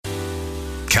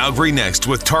Calgary Next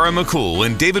with Tara McCool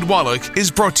and David Wallach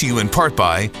is brought to you in part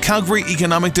by Calgary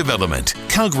Economic Development.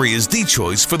 Calgary is the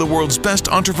choice for the world's best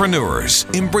entrepreneurs,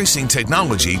 embracing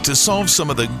technology to solve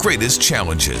some of the greatest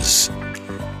challenges.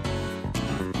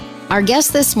 Our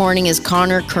guest this morning is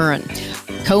Connor Curran,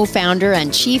 co-founder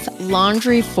and chief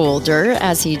laundry folder,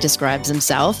 as he describes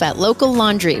himself, at Local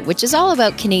Laundry, which is all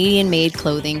about Canadian-made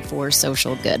clothing for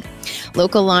social good.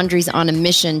 Local Laundry's on a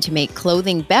mission to make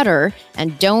clothing better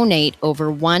and donate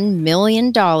over $1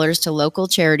 million to local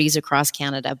charities across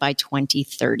Canada by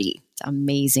 2030. It's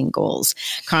amazing goals.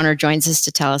 Connor joins us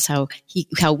to tell us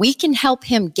how we can help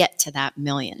him get to that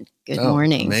million. Good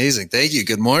morning. Amazing. Thank you.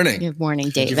 Good morning. Good morning,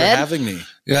 David. Thank you for having me.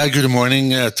 Yeah, good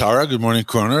morning, Tara. Good morning,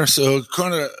 Connor. So,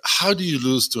 Connor, how do you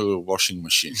lose to a washing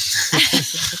machine?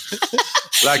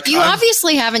 You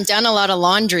obviously haven't done a lot of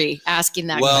laundry asking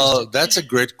that question. Well, that's a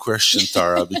great question,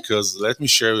 Tara, because let me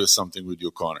share something with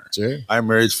you, Connor. Sure. I'm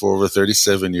married for over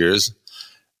 37 years.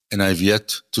 And I've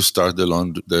yet to start the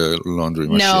laundry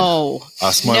machine. No.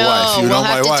 Ask my wife. You know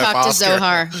my wife. We'll have to talk to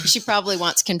Zohar. Her. She probably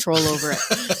wants control over it.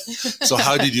 So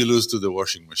how did you lose to the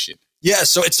washing machine? Yeah,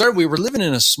 so it started, we were living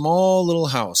in a small little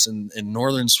house in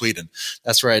northern Sweden.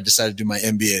 That's where I decided to do my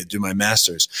MBA, do my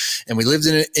master's. And we lived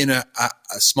in a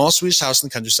small Swedish house in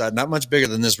the countryside, not much bigger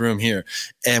than this room here.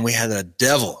 And we had a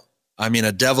devil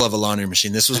of a laundry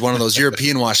machine. This was one of those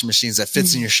European washing machines that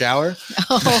fits in your shower.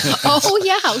 Oh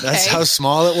yeah. Okay. That's how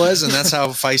small it was, and that's how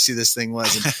feisty this thing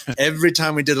was. And every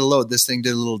time we did a load, this thing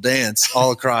did a little dance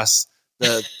all across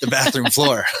the bathroom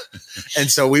floor. And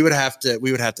so we would have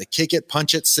to kick it,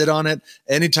 punch it, sit on it.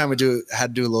 Anytime we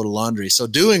had to do a load of laundry. So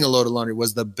doing a load of laundry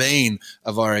was the bane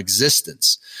of our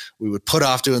existence. We would put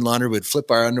off doing laundry. We'd flip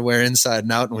our underwear inside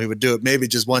and out, and we would do it maybe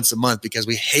just once a month because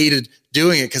we hated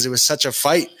doing it because it was such a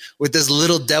fight with this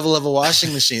little devil of a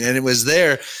washing machine. And it was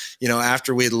there,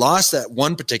 after we had lost that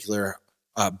one particular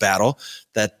battle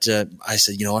that I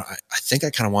said, you know what, I think I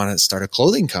kind of want to start a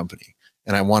clothing company.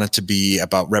 And I want it to be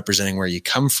about representing where you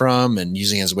come from and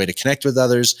using it as a way to connect with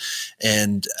others.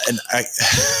 And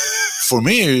for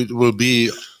me, it will be,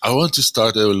 I want to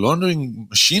start a laundering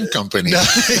machine company.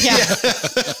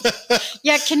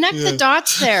 Yeah, connect the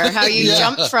dots there, how you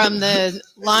jump from the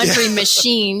laundry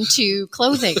machine to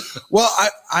clothing. Well,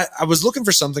 I was looking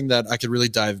for something that I could really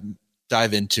dive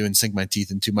into and sink my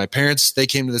teeth into. My parents, they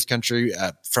came to this country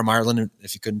from Ireland.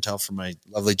 If you couldn't tell from my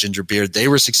lovely ginger beard, they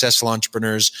were successful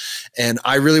entrepreneurs. And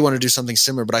I really want to do something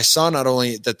similar. But I saw not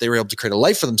only that they were able to create a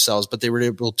life for themselves, but they were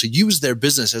able to use their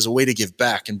business as a way to give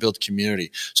back and build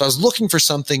community. So I was looking for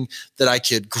something that I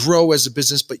could grow as a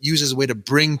business, but use as a way to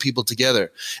bring people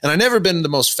together. And I've never been the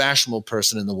most fashionable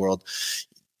person in the world.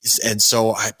 And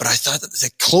so I thought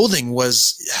that clothing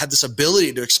had this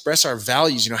ability to express our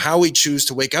values, how we choose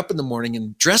to wake up in the morning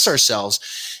and dress ourselves,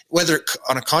 whether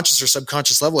on a conscious or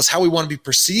subconscious level, is how we want to be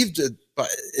perceived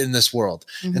in this world.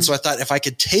 Mm-hmm. And so I thought if I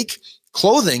could take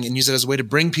clothing and use it as a way to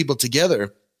bring people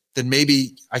together, then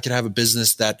maybe I could have a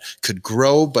business that could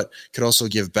grow, but could also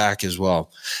give back as well.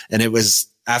 And it was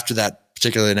after that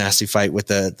particularly nasty fight with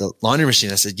the laundry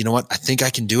machine, I said, you know what? I think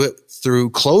I can do it through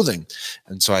clothing.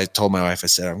 And so I told my wife, I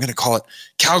said, I'm going to call it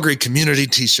Calgary Community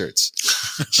T-shirts.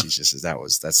 She just says,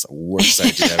 that's the worst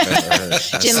idea I've ever heard.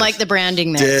 Didn't like the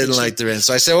branding there. Didn't like the brand.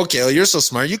 So I said, okay, well, you're so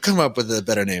smart. You come up with a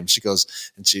better name. She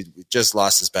goes, and she just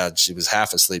lost this bad. She was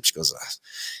half asleep. She goes,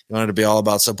 you wanted to be all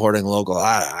about supporting local.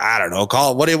 I don't know.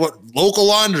 Call it, what local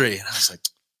laundry. And I was like,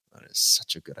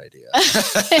 such a good idea.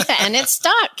 And it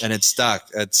stuck.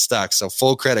 It's stuck. So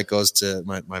full credit goes to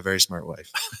my very smart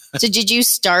wife. So did you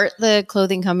start the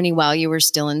clothing company while you were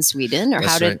still in Sweden, or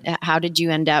how did you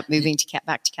end up moving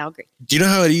back to Calgary? Do you know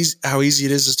how easy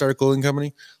it is to start a clothing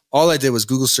company? All I did was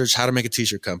Google search how to make a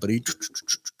t-shirt company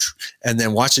and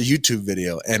then watch a YouTube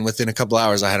video. And within a couple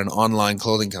hours, I had an online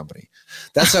clothing company.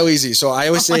 That's how easy. So I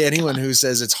always say anyone who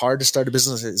says it's hard to start a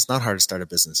business, it's not hard to start a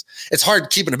business. It's hard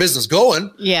keeping a business going,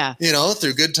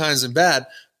 through good times and bad.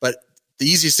 But the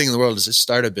easiest thing in the world is to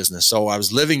start a business. So I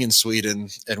was living in Sweden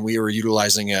and we were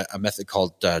utilizing a method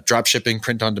called drop shipping,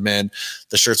 print on demand.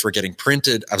 The shirts were getting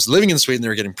printed. I was living in Sweden. They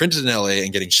were getting printed in LA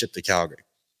and getting shipped to Calgary.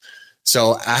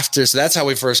 So that's how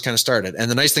we first kind of started.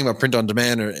 And the nice thing about print on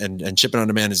demand and shipping on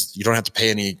demand is you don't have to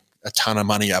pay a ton of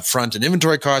money up front in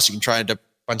inventory costs. You can try a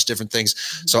bunch of different things.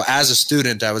 So as a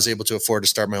student, I was able to afford to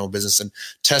start my own business and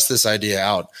test this idea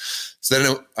out. So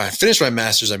then I finished my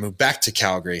master's. I moved back to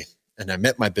Calgary and I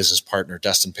met my business partner,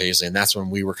 Dustin Paisley. And that's when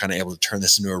we were kind of able to turn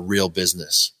this into a real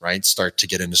business, right? Start to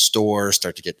get into stores,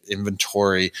 start to get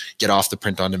inventory, get off the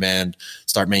print on demand,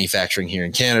 start manufacturing here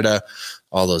in Canada,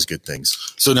 all those good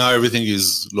things. So now everything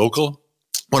is local?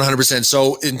 100%.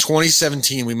 So in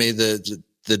 2017, we made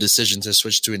the the decision to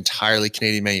switch to entirely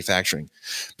Canadian manufacturing.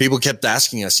 People kept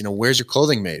asking us, where's your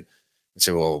clothing made? We'd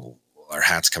say, well, our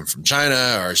hats come from China,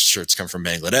 our shirts come from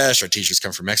Bangladesh, our t-shirts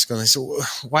come from Mexico. And they said, well,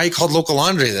 why are you called Local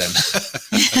Laundry then?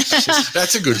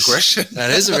 That's a good question.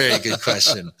 That is a very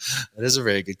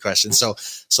good question.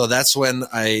 So that's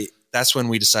when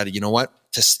we decided, you know what?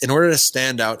 In order to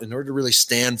stand out, in order to really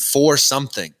stand for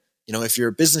something, if you're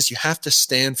a business, you have to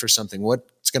stand for something.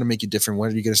 What's going to make you different?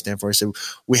 What are you going to stand for? I said,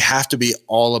 we have to be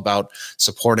all about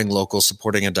supporting local,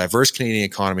 supporting a diverse Canadian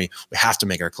economy. We have to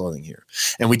make our clothing here.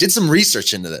 And we did some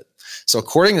research into that. So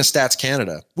according to Stats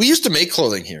Canada, we used to make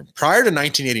clothing here. Prior to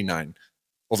 1989,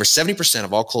 over 70%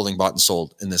 of all clothing bought and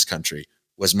sold in this country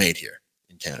was made here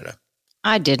in Canada.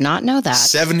 I did not know that.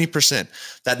 70%.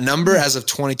 That number as of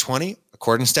 2020,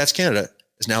 according to Stats Canada,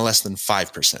 is now less than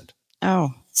 5%.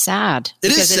 Oh, sad.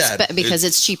 It is sad. Because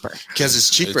it's cheaper. Because it's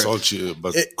cheaper. It's all cheap,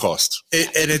 but cost.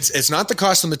 And it's not the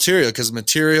cost of material, because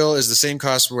material is the same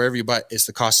cost wherever you buy it. It's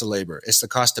the cost of labor. It's the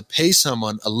cost to pay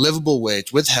someone a livable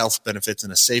wage with health benefits in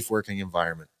a safe working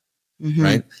environment,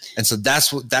 right? And so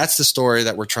that's the story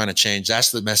that we're trying to change.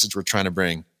 That's the message we're trying to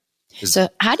bring. So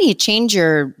how do you change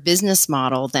your business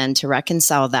model then to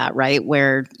reconcile that, right?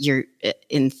 Where you're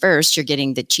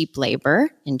getting the cheap labor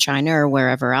in China or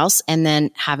wherever else, and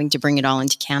then having to bring it all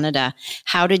into Canada.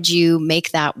 How did you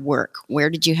make that work? Where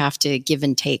did you have to give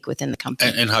and take within the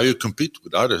company? And how you compete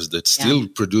with others that still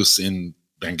produce in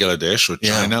Bangladesh or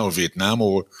China or Vietnam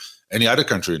or any other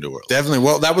country in the world. Definitely.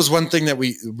 Well, that was one thing that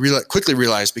we quickly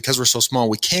realized, because we're so small,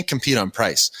 we can't compete on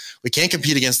price. We can't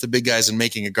compete against the big guys in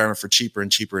making a garment for cheaper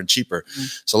and cheaper and cheaper.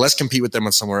 So let's compete with them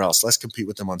on somewhere else. Let's compete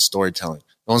with them on storytelling.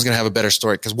 No one's going to have a better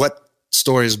story, because what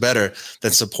story is better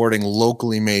than supporting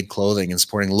locally made clothing and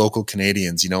supporting local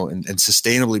Canadians, and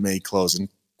sustainably made clothes and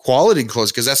quality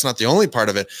clothes, because that's not the only part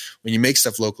of it. When you make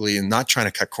stuff locally and not trying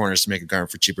to cut corners to make a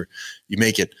garment for cheaper, you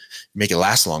make it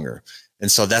last longer.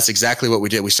 And so that's exactly what we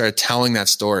did. We started telling that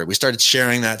story. We started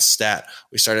sharing that stat.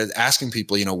 We started asking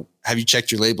people, have you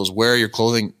checked your labels? Where is your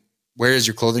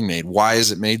clothing made? Why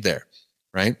is it made there?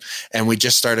 Right. And we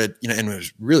just started, and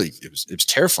it was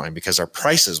terrifying, because our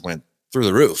prices went through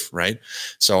the roof. Right.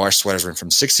 So our sweaters went from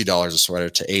 $60 a sweater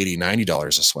to $80, $90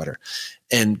 a sweater.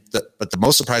 But the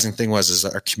most surprising thing is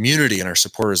that our community and our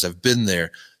supporters have been there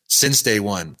since day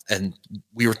one. And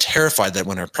we were terrified that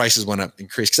when our prices went up,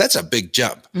 increased, because that's a big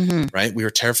jump, right? We were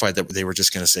terrified that they were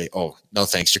just going to say, oh, no,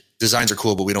 thanks. Your designs are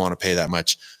cool, but we don't want to pay that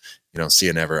much. See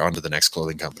you never, on to the next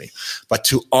clothing company. But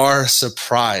to our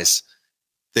surprise,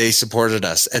 they supported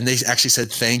us, and they actually said,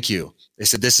 thank you. They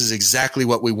said, this is exactly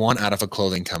what we want out of a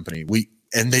clothing company.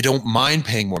 And they don't mind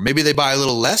paying more. Maybe they buy a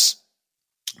little less,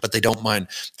 but they don't mind,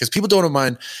 because people don't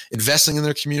mind investing in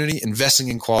their community, investing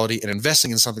in quality, and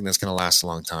investing in something that's going to last a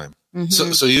long time.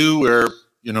 So you were,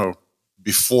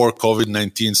 before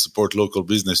COVID-19 support local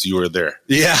business, you were there.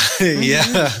 Yeah,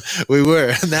 yeah, we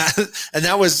were. And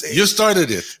that was, you started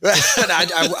it.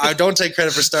 I don't take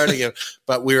credit for starting it,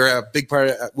 but we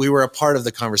were a part of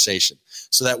the conversation,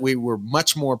 so that we were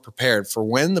much more prepared for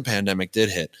when the pandemic did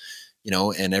hit.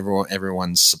 And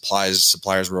everyone's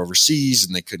suppliers were overseas,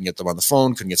 and they couldn't get them on the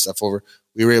phone, couldn't get stuff over.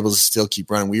 We were able to still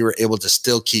keep running. We were able to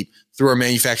still keep, through our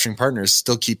manufacturing partners,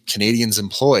 still keep Canadians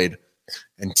employed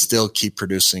and still keep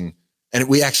producing. And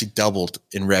we actually doubled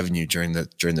in revenue during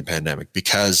the pandemic,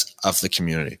 because of the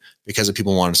community, because of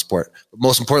people wanting to support, but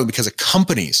most importantly, because of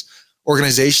companies,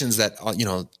 organizations that,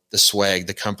 the swag,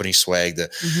 the company swag,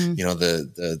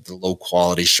 the low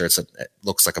quality shirts that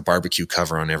looks like a barbecue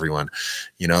cover on everyone.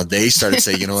 They started to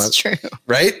say, what, true.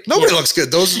 Right? Nobody looks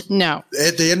good. Those, no,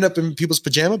 they end up in people's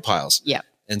pajama piles. Yeah.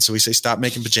 And so we say, stop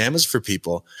making pajamas for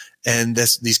people. And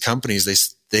these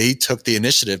companies, they took the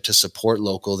initiative to support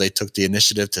local. They took the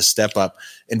initiative to step up,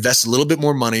 invest a little bit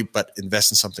more money, but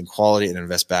invest in something quality and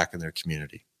invest back in their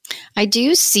community. I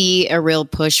do see a real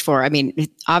push for,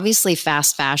 obviously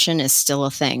fast fashion is still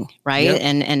a thing, right? Yep.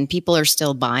 And people are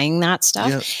still buying that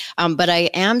stuff. Yep. But I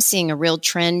am seeing a real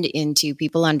trend into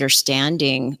people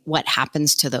understanding what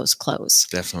happens to those clothes.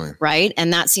 Definitely. Right?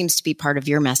 And that seems to be part of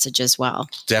your message as well.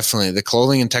 Definitely. The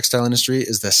clothing and textile industry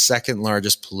is the second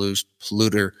largest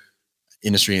polluter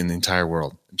industry in the entire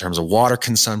world in terms of water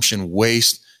consumption,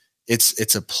 waste. It's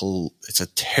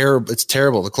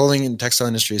terrible. The clothing and textile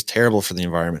industry is terrible for the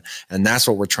environment. And that's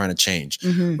what we're trying to change,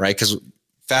 right? Because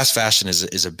fast fashion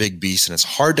is a big beast, and it's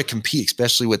hard to compete,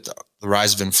 especially with the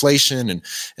rise of inflation and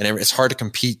it's hard to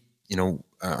compete,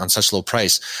 on such low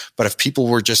price. But if people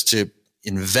were just to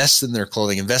invest in their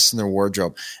clothing, invest in their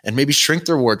wardrobe, and maybe shrink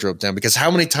their wardrobe down. Because how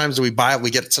many times do we buy it?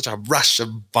 We get such a rush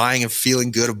of buying and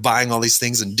feeling good, of buying all these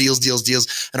things and deals,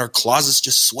 and our closets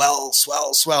just swell.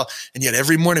 And yet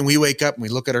every morning we wake up and we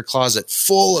look at our closet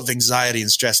full of anxiety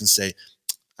and stress and say,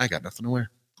 I got nothing to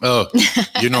wear. Oh,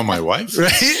 you know my wife?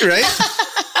 Right?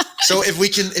 So if we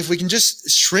can just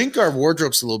shrink our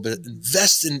wardrobes a little bit,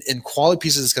 invest in quality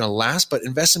pieces that's going to last, but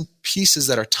invest in pieces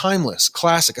that are timeless,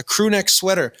 classic. A crew neck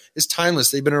sweater is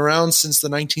timeless. They've been around since the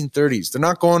 1930s. They're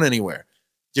not going anywhere.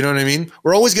 You know what I mean?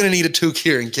 We're always going to need a toque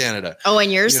here in Canada. Oh,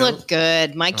 and yours look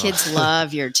good. My kids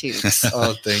love your toques.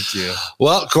 Oh, thank you.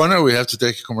 Well, Connor, we have to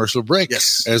take a commercial break.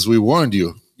 Yes. As we warned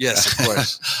you. Yes, of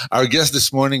course. Our guest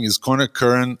this morning is Connor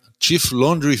Curran, Chief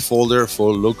Laundry Folder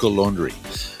for Local Laundry.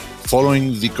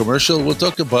 Following the commercial, we'll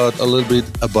talk about a little bit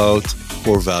about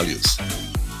core values.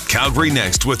 Calgary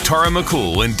Next with Tara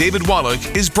McCool and David Wallach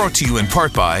is brought to you in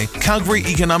part by Calgary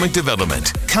Economic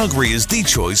Development. Calgary is the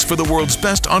choice for the world's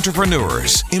best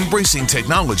entrepreneurs, embracing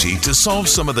technology to solve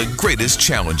some of the greatest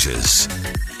challenges.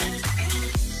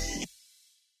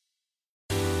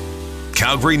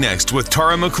 Calgary Next with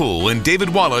Tara McCool and David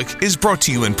Wallach is brought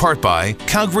to you in part by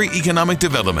Calgary Economic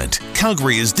Development.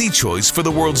 Calgary is the choice for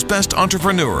the world's best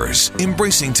entrepreneurs,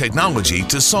 embracing technology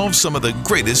to solve some of the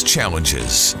greatest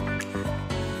challenges.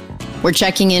 We're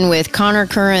checking in with Connor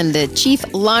Curran, the Chief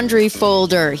Laundry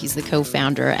Folder. He's the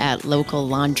co-founder at Local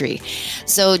Laundry.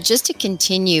 So just to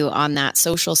continue on that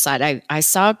social side, I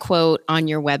saw a quote on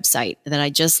your website that I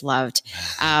just loved,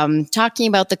 talking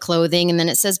about the clothing. And then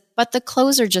it says, but the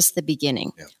clothes are just the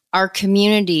beginning. Yeah. Our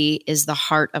community is the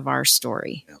heart of our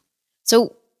story. Yeah.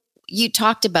 So you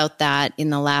talked about that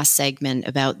in the last segment,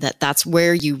 about that's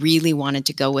where you really wanted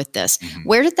to go with this. Mm-hmm.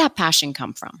 Where did that passion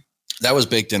come from? That was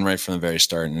baked in right from the very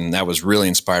start. And that was really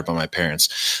inspired by my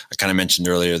parents. I kind of mentioned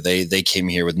earlier, they came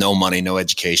here with no money, no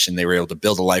education. They were able to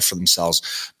build a life for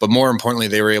themselves. But more importantly,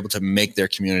 they were able to make their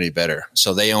community better.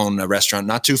 So they own a restaurant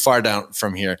not too far down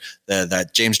from here,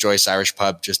 that James Joyce Irish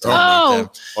Pub, just on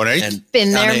 8th.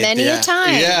 Been there many a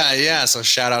time. Yeah. So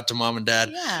shout out to mom and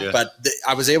dad. Yeah. But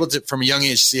I was able to, from a young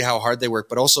age, see how hard they work.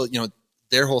 But also,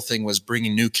 their whole thing was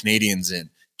bringing new Canadians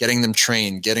in, getting them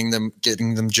trained, getting them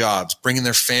jobs, bringing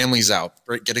their families out,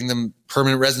 getting them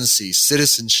permanent residency,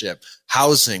 citizenship,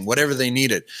 housing, whatever they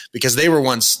needed, because they were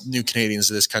once new Canadians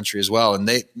to this country as well. And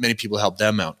many people helped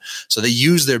them out. So they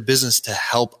used their business to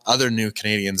help other new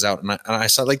Canadians out. And I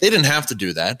saw they didn't have to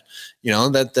do that,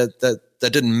 that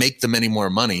didn't make them any more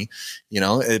money,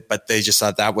 but they just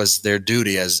thought that was their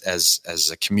duty as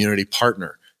a community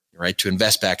partner. Right, to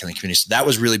invest back in the community. So that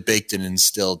was really baked and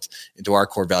instilled into our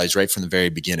core values right from the very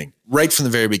beginning. Right from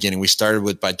the very beginning, we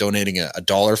started by donating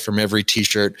 $1 from every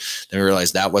T-shirt. Then we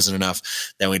realized that wasn't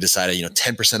enough. Then we decided,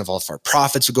 10% of all of our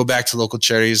profits would go back to local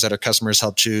charities that our customers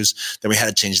helped choose. Then we had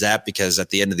to change that because at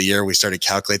the end of the year, we started to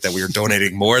calculate that we were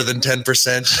donating more than 10%.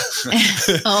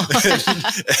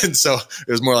 and so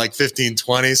it was more like 15,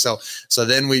 20. So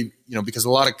then we, because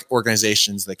a lot of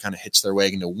organizations, they kind of hitch their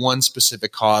wagon to one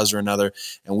specific cause or another.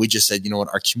 And we just said,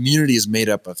 our community is made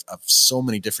up of so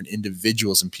many different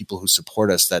individuals and people who support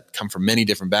us that come from many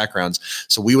different backgrounds.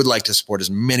 So we would like to support as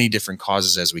many different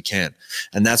causes as we can.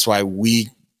 And that's why we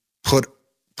put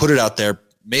it out there,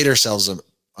 made ourselves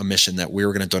a mission that we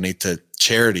were going to donate to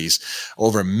charities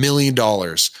over $1 million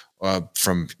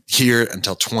from here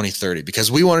until 2030,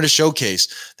 because we wanted to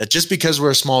showcase that just because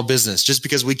we're a small business, just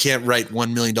because we can't write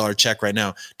 $1 million check right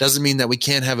now, doesn't mean that we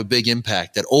can't have a big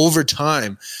impact. That over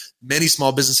time, many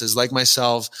small businesses like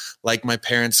myself, like my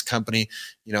parents' company,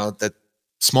 that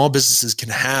small businesses can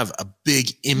have a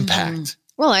big impact. Mm-hmm.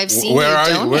 Well, I've seen where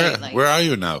are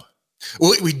you now?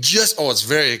 We just, it's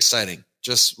very exciting.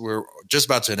 We're just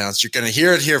about to announce. You're going to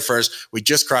hear it here first. We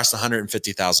just crossed the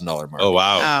 $150,000 mark. Oh,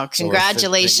 wow. Oh,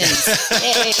 congratulations.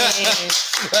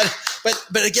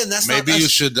 But again, that's maybe you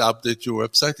should update your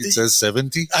website. It says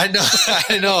 70. I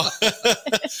know.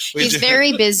 He's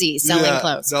very busy selling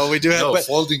clothes. No, we do have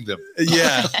folding them.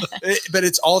 Yeah. But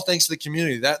it's all thanks to the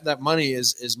community. That money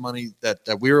is money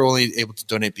that we were only able to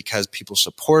donate because people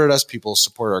supported us, people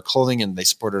supported our clothing, and they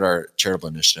supported our charitable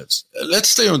initiatives. Let's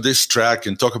stay on this track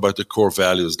and talk about the core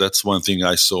values. That's one thing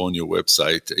I saw on your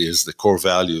website is the core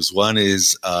values. One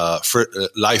is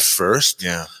life first.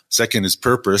 Yeah. Second is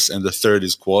purpose. And the third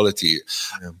is quality.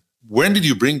 Yeah. When did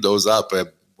you bring those up?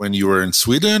 When you were in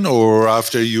Sweden or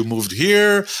after you moved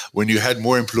here? When you had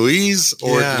more employees?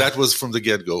 Or that was from the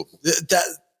get-go?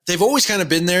 they've always kind of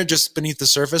been there just beneath the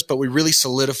surface, but we really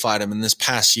solidified them in this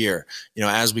past year.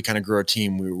 As we kind of grew our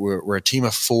team, we're a team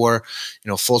of 4,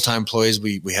 full-time employees.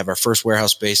 We have our first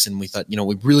warehouse space, and we thought,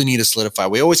 we really need to solidify.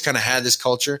 We always kind of had this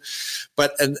culture,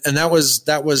 but, and that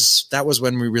was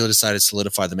when we really decided to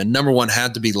solidify them. And number one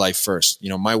had to be life first.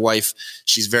 My wife,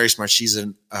 she's very smart. She's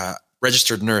a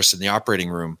registered nurse in the operating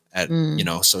room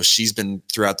so she's been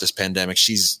throughout this pandemic.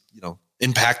 She's,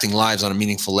 impacting lives on a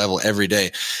meaningful level every day.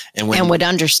 And would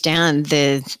understand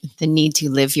the need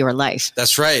to live your life.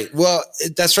 That's right. Well,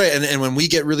 that's right. And when we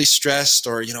get really stressed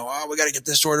or, we got to get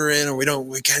this order in or we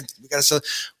got to sell,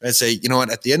 I'd say,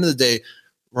 at the end of the day,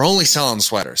 we're only selling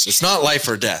sweaters. It's not life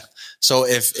or death. So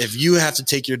if you have to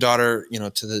take your daughter,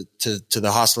 to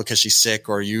the hospital because she's sick,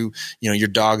 or your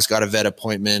dog's got a vet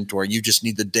appointment, or you just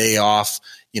need the day off,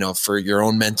 for your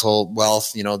own mental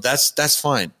wealth, that's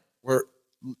fine.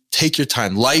 Take your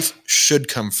time. Life should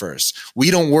come first. We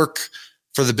don't work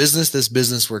for the business. This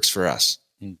business works for us.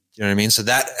 You know what I mean? So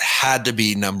that had to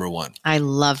be number one. I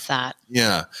love that.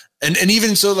 Yeah. And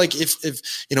even so, like if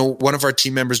one of our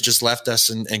team members just left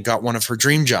us and got one of her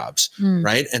dream jobs,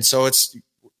 right? And so it's,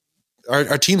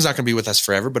 our team's not going to be with us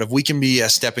forever, but if we can be a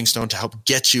stepping stone to help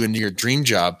get you into your dream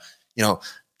job,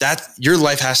 that your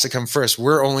life has to come first.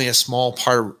 We're only a small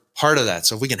part of that.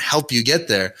 So if we can help you get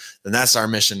there, then that's our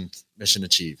mission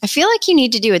achieved. I feel like you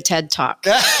need to do a TED Talk.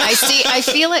 I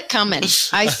feel it coming.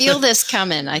 I feel this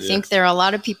coming. I think there are a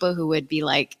lot of people who would be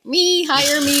like,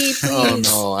 hire me, please. Oh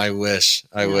no, I wish.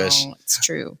 It's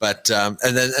true. But,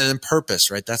 and then purpose,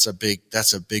 right? That's a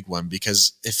big one,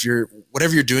 because if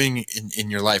whatever you're doing in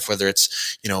your life, whether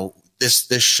it's,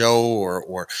 this show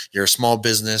or you're a small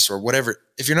business or whatever,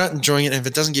 if you're not enjoying it, and if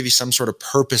it doesn't give you some sort of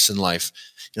purpose in life,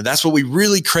 that's what we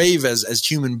really crave as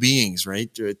human beings,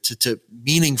 right? To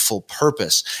meaningful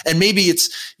purpose. And maybe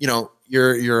it's,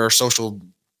 you're a social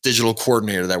digital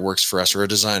coordinator that works for us, or a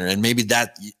designer. And maybe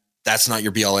that's not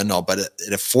your be all end all, but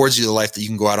it affords you the life that you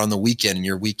can go out on the weekend, and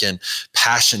your weekend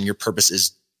passion, your purpose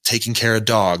is taking care of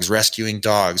dogs, rescuing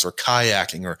dogs, or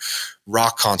kayaking, or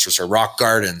rock concerts, or rock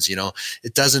gardens.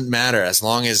 It doesn't matter, as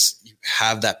long as you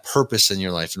have that purpose in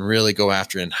your life and really go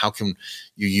after it. And how can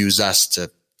you use us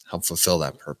to help fulfill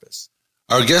that purpose?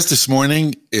 Our guest this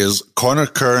morning is Connor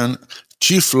Curran,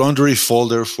 Chief Laundry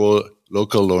Folder for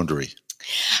Local Laundry.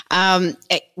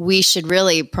 We should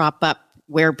really prop up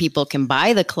where people can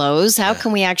buy the clothes. How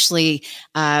can we actually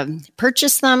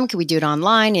purchase them? Can we do it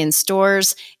online, in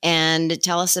stores? And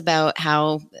tell us about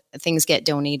how things get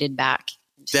donated back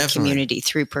to the community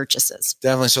through purchases.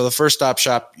 Definitely. So the first stop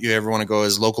shop you ever want to go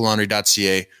is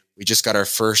locallaundry.ca. We just got our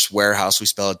first warehouse. We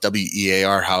spell it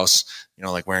WEAR house,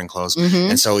 like wearing clothes.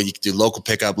 And so you can do local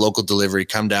pickup, local delivery.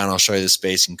 Come down. I'll show you the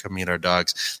space and come meet our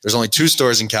dogs. There's only 2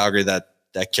 stores in Calgary that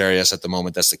carry us at the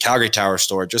moment. That's the Calgary Tower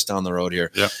store just down the road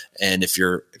here. Yep. And if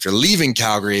you're leaving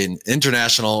Calgary, an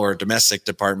international or domestic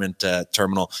department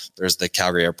terminal, there's the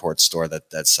Calgary Airport store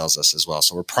that sells us as well.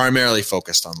 So we're primarily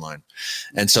focused online.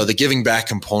 And so the giving back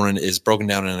component is broken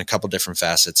down in a couple different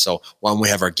facets. So one, we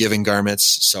have our giving garments.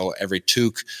 So every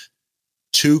toque,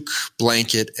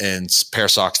 blanket, and pair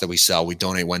of socks that we sell, we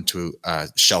donate one to a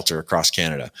shelter across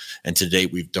Canada. And to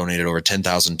date, we've donated over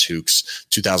 10,000 toques,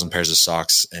 2,000 pairs of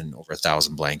socks, and over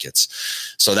 1,000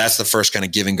 blankets. So that's the first kind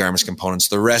of giving garments components.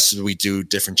 The rest, we do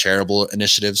different charitable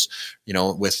initiatives,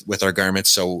 with our garments.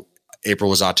 So April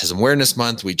was Autism Awareness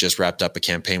Month. We just wrapped up a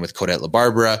campaign with Codette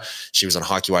LaBarbera. She was on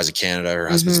Hockey Wise of Canada. Her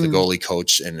husband's the goalie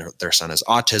coach, and their son has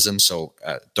autism. So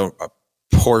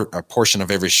a portion of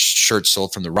every shirt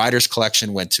sold from the Riders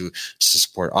collection went to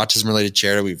support autism-related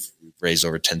charity. We've raised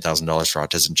over $10,000 for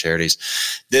autism charities.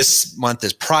 This month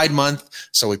is Pride Month,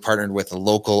 so we partnered with a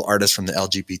local artist from the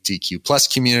LGBTQ plus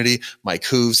community, Mike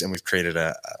Hooves, and we've created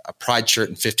a Pride shirt,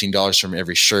 and $15 from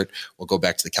every shirt will go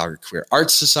back to the Calgary Queer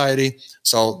Arts Society.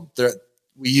 So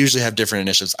we usually have different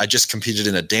initiatives. I just competed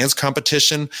in a dance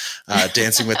competition,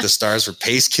 Dancing with the Stars for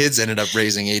Pace Kids. Ended up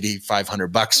raising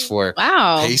 $8,500 for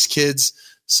Pace Kids.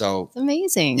 So it's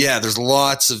amazing. Yeah, there's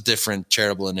lots of different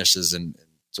charitable initiatives, and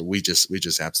so we just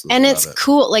absolutely and love it's it.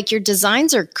 Cool. Like, your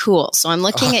designs are cool. So I'm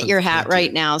looking at your hat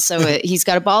right now. So he's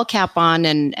got a ball cap on,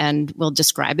 and we'll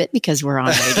describe it because we're on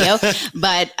radio.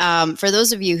 But for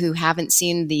those of you who haven't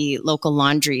seen the Local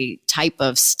Laundry type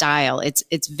of style,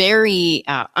 it's very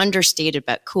understated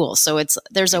but cool. So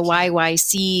there's a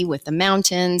YYC with the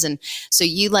mountains, and so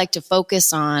you like to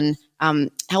focus on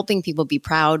helping people be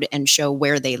proud and show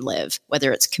where they live,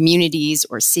 whether it's communities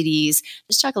or cities.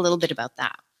 Just talk a little bit about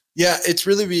that. Yeah, it's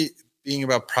really being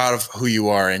about proud of who you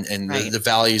are and Right. the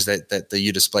values that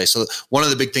you display. So one of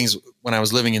the big things when I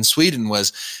was living in Sweden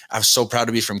was I was so proud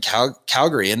to be from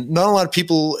Calgary, and not a lot of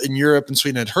people in Europe and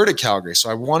Sweden had heard of Calgary. So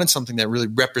I wanted something that really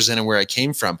represented where I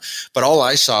came from. But all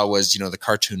I saw was, the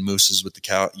cartoon mooses with the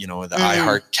I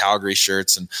Heart Calgary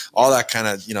shirts and all that kind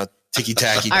of,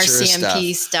 ticky-tacky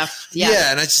RCMP stuff.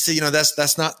 Yeah. And I just say,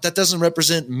 that doesn't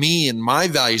represent me and my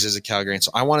values as a Calgarian.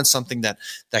 So I wanted something that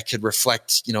could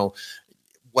reflect,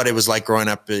 what it was like growing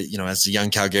up, as a young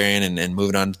Calgarian and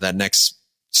moving on to that next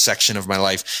section of my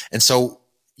life. And so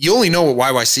you only know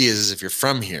what YYC is if you're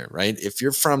from here, right? If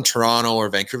you're from Toronto or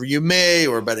Vancouver, you may,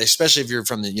 but especially if you're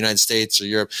from the United States or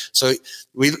Europe. So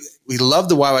we love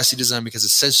the YYC design because it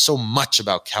says so much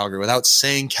about Calgary without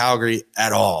saying Calgary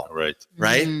at all. Right.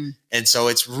 Right. Mm-hmm. And so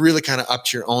it's really kind of up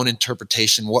to your own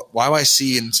interpretation. What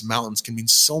YYC in some mountains can mean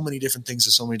so many different things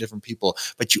to so many different people,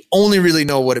 but you only really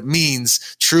know what it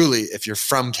means truly if you're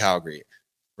from Calgary.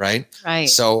 Right. Right.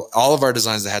 So all of our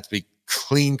designs that have to be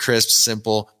clean, crisp,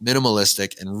 simple,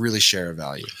 minimalistic, and really share a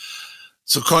value.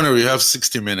 So Connor, we have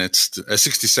 60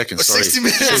 seconds. Sorry. 60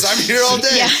 minutes. I'm here all day.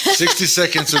 Yeah. 60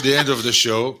 seconds to the end of the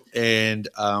show. And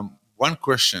one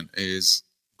question is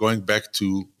going back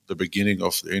to the beginning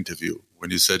of the interview when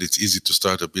you said it's easy to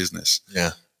start a business.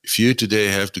 Yeah. If you today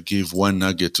have to give one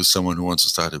nugget to someone who wants to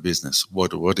start a business,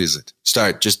 what is it?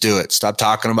 Start. Just do it. Stop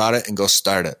talking about it and go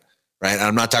start it. Right.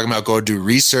 I'm not talking about go do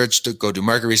research, go do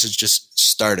market research. Just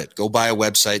start it. Go buy a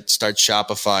website, start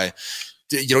Shopify.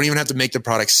 You don't even have to make the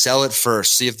product. Sell it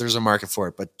first. See if there's a market for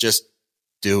it, but just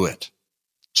do it.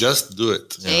 Just do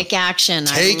it. Take action.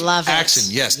 Take I love action.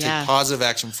 it. Yes. Yeah. Take positive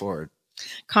action forward.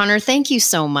 Connor, thank you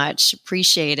so much.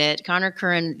 Appreciate it. Connor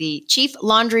Curran, the Chief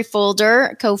Laundry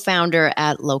Folder, co-founder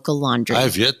at Local Laundry.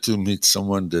 I've yet to meet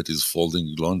someone that is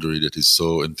folding laundry that is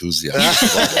so enthusiastic.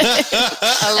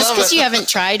 That's because you haven't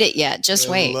tried it yet. Just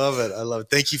wait. I love it.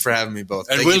 Thank you for having me both.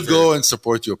 And Thank we'll you for- go and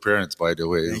support your parents, by the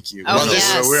way. Thank you. Oh, Well,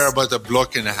 yes. We're about a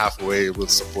block and a half away. We'll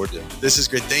support them. This is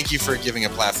great. Thank you for giving a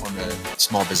platform to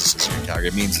small businesses here in Calgary.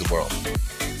 It means the world.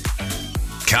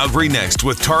 Calgary Next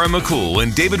with Tara McCool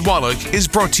and David Wallach is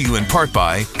brought to you in part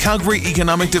by Calgary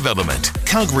Economic Development.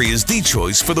 Calgary is the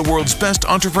choice for the world's best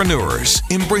entrepreneurs,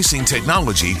 embracing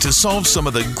technology to solve some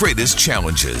of the greatest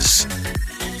challenges.